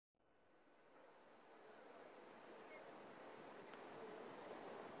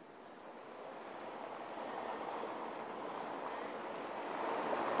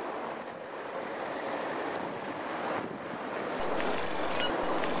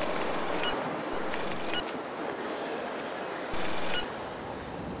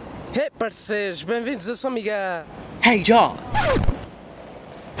Hey parceiros, bem-vindos a São Miguel. Hey John.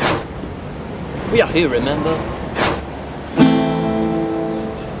 We are here, remember?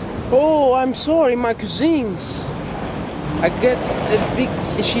 Oh, I'm sorry, my cousins. I get a big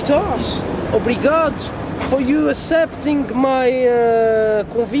chitos. Obrigado for you accepting my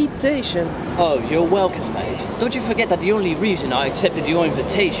invitation. Oh, you're welcome, mate. Don't you forget that the only reason I accepted your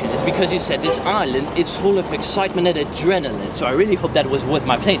invitation is because you said this island is full of excitement and adrenaline, so I really hope that was worth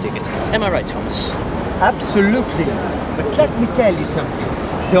my plane ticket. Am I right, Thomas? Absolutely. But let me tell you something.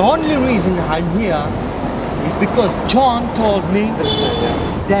 The only reason I'm here is because John told me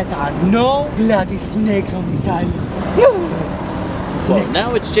that there are no bloody snakes on this island. Well,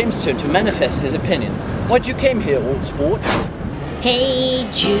 now it's James' turn to manifest his opinion. Why'd you came here, old sport? Hey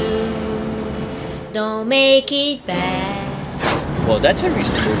Jude, don't make it bad. Well, that's a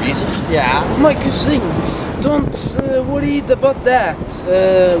reasonable reason. Yeah. My cousins, don't worry about that.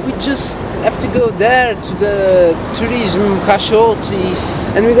 We just have to go there to the Turismo Cachorti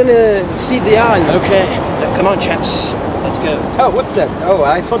and we're gonna see the island. Okay, come on chaps, let's go. Oh, what's that? Oh,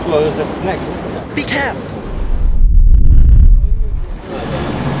 I thought it was a snake. Be careful.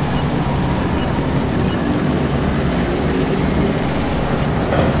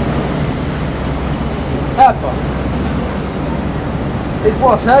 Papa, it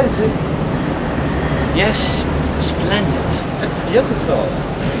was healthy. Yes, splendid. It's beautiful.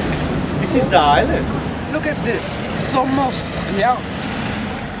 This is the island. Look at this. It's almost. Yeah.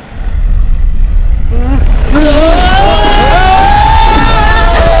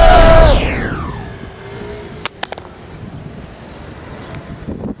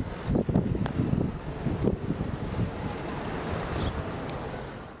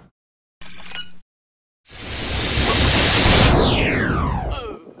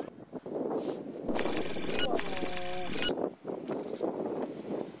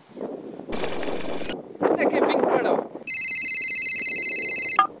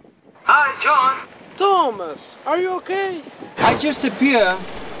 Hi, John. Thomas, are you okay? I just appear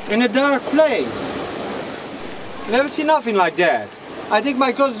in a dark place. Never seen nothing like that. I think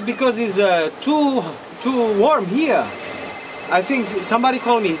my clothes is because it's too warm here. I think somebody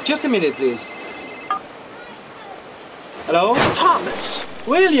called me. Just a minute, please. Hello? Thomas!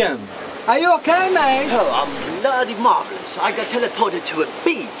 William! Are you okay, mate? Oh, I'm bloody marvelous. I got teleported to a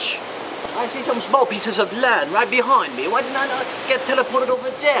beach. I see some small pieces of land right behind me. Why didn't I not get teleported over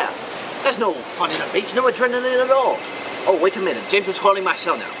there? There's no fun in a beach, no adrenaline at all. Oh, wait a minute. James is calling my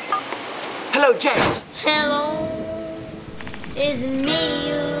cell now. Hello, James. Hello, is me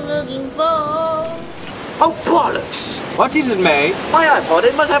you're looking for? Oh, bollocks. What is it, mate? My iPod,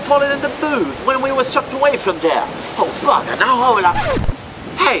 it must have fallen in the booth when we were sucked away from there. Oh, bugger, now hold up.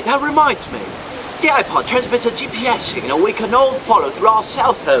 Hey, that reminds me. The iPod transmits a GPS signal we can all follow through our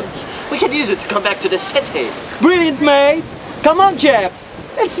cell phones. We can use it to come back to the city. Brilliant, mate! Come on, chaps!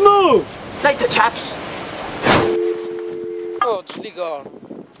 Let's move! Later, chaps. Oh, desligar.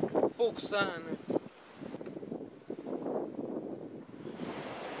 Pouco sano.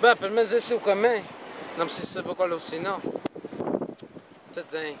 Bem, pelo menos esse é o caminho. Não preciso saber qual é o sinal. Tu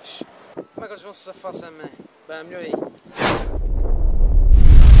tens. Como é que eles vão se safar sem mim? Bem, melhor aí.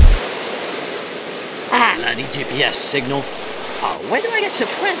 Bloody GPS signal. Oh, where do I get some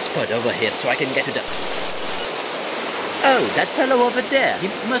transport over here so I can get to the... Oh, that fellow over there. He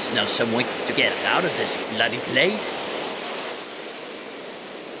must know some way to get out of this bloody place.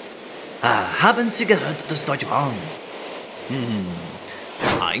 Haben Sie gehört das Deutsche Bahn?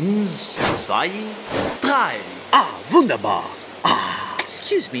 Eins, zwei, drei. Ah, wunderbar. Ah,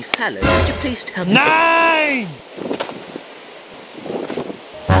 excuse me, fellow. Could you please tell me... Nein!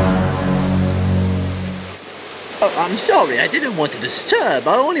 Oh, I'm sorry. I didn't want to disturb.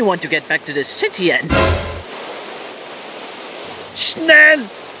 I only want to get back to the city and... Schnell!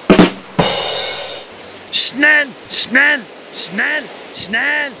 Schnell! Schnell! Schnell!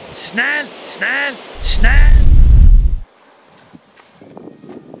 Schnell! Schnell! Schnell! Schnell!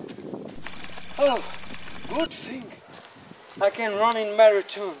 Oh, good thing. I can run in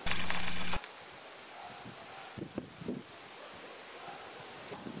marathon.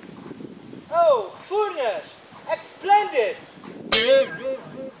 Oh, furnace! Splendid!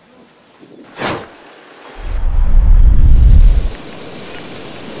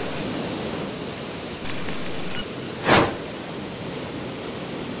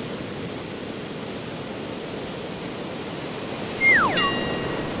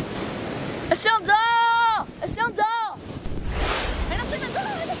 Acendeu! Acendeu! Ele acendeu!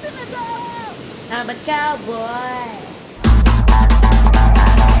 Ele acendeu! I'm a cowboy!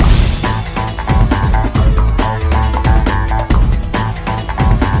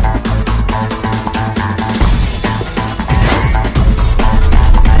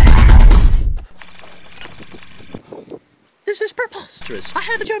 I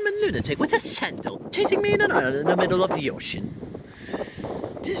had a German lunatic with a sandal chasing me in an island in the middle of the ocean.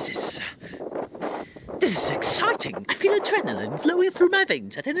 This is exciting. I feel adrenaline flowing through my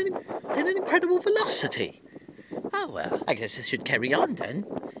veins at an incredible velocity. Oh well, I guess this should carry on then.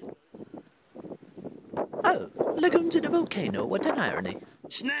 Oh, lagoons in a volcano, what an irony.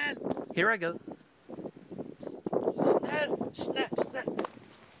 Schnell! Here I go. Schnell, schnell, schnell.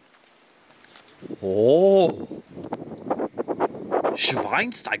 Oh!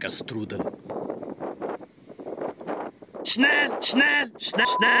 Schweinsteigerstrudel. Schnell, schnell, schnell,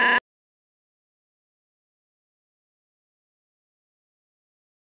 schnell!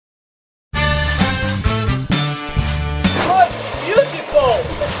 Oh, beautiful!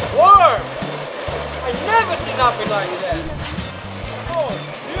 Warm! I never see nothing like that. Oh,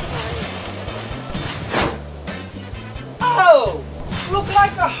 beautiful. Oh! Look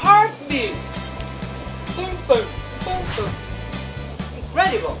like a heartbeat! Boom, boom, boom, boom.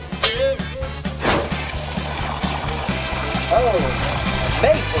 Incredible! Oh,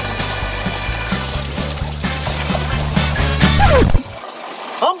 amazing!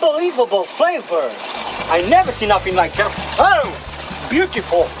 Unbelievable flavor! I never see nothing like that. Oh,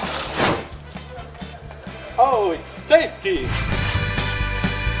 beautiful! Oh, it's tasty!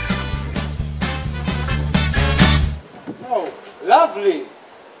 Oh, lovely!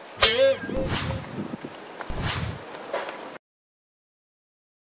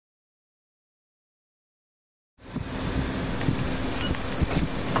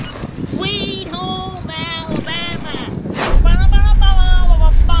 Sweet home Alabama.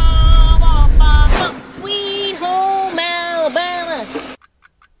 Sweet home Alabama.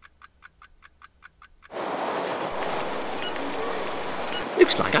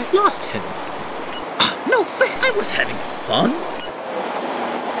 Looks like I've lost him. No fair, I was having fun.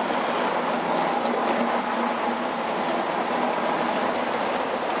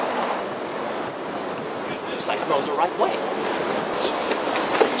 Looks like I'm going the right way.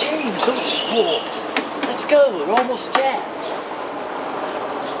 James, don't swart. Let's go, we're almost there.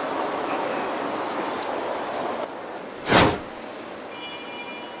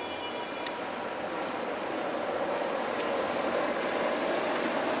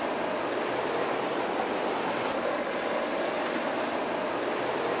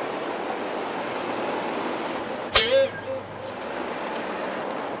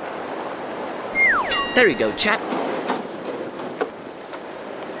 There you go, chap.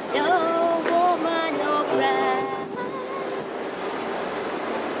 No woman, no cry.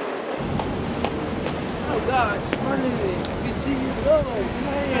 Oh God, it's funny. We see you. Oh,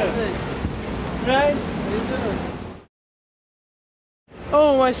 man. Right?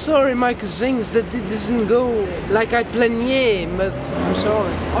 Oh, I'm sorry, my cousins, that it doesn't go like I planned, but I'm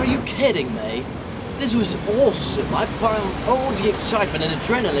sorry. Are you kidding me? This was awesome. I found all the excitement and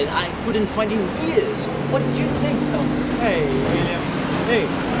adrenaline I couldn't find in years. What did you think, Thomas? Hey, William. Hey,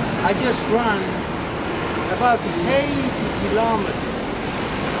 I just ran about 80 kilometers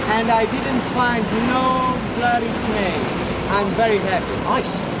and I didn't find no bloody snakes. I'm very happy.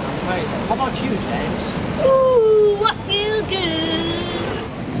 Nice. I'm very happy. How about you, James? Ooh, I feel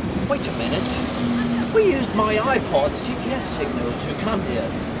good. Wait a minute. We used my iPod's GPS signal to come here.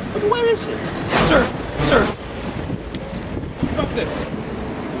 But where is it? Sir! Drop this.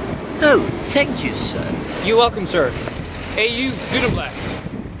 Oh, thank you, sir. You're welcome, sir. Hey, you, good and black.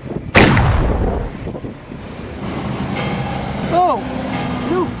 Oh,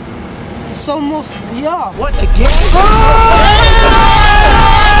 look, it's almost, yeah. What, again?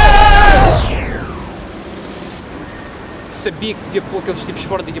 Sabia que podia pôr aqueles tipos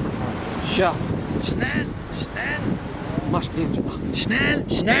fora daqui para fora. Já. Schnell, schnell. Mais clientes. Schnell,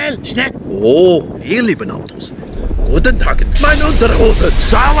 schnell, schnell. Oh, ihr lieben Autos. Guten Tag, meine Unterhosen.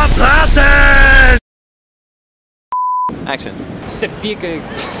 Sauerbraten! Action. Sabia que...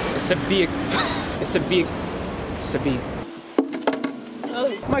 Sabia... Oh,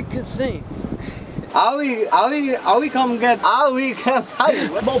 my cousins. Are we come get... Are we come... Hey,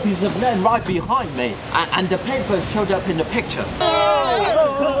 more pieces of land right behind me. And the papers showed up in the picture.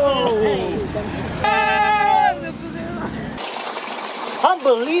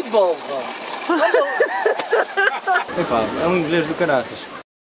 Unbelievable! Epá, é um inglês do caraças.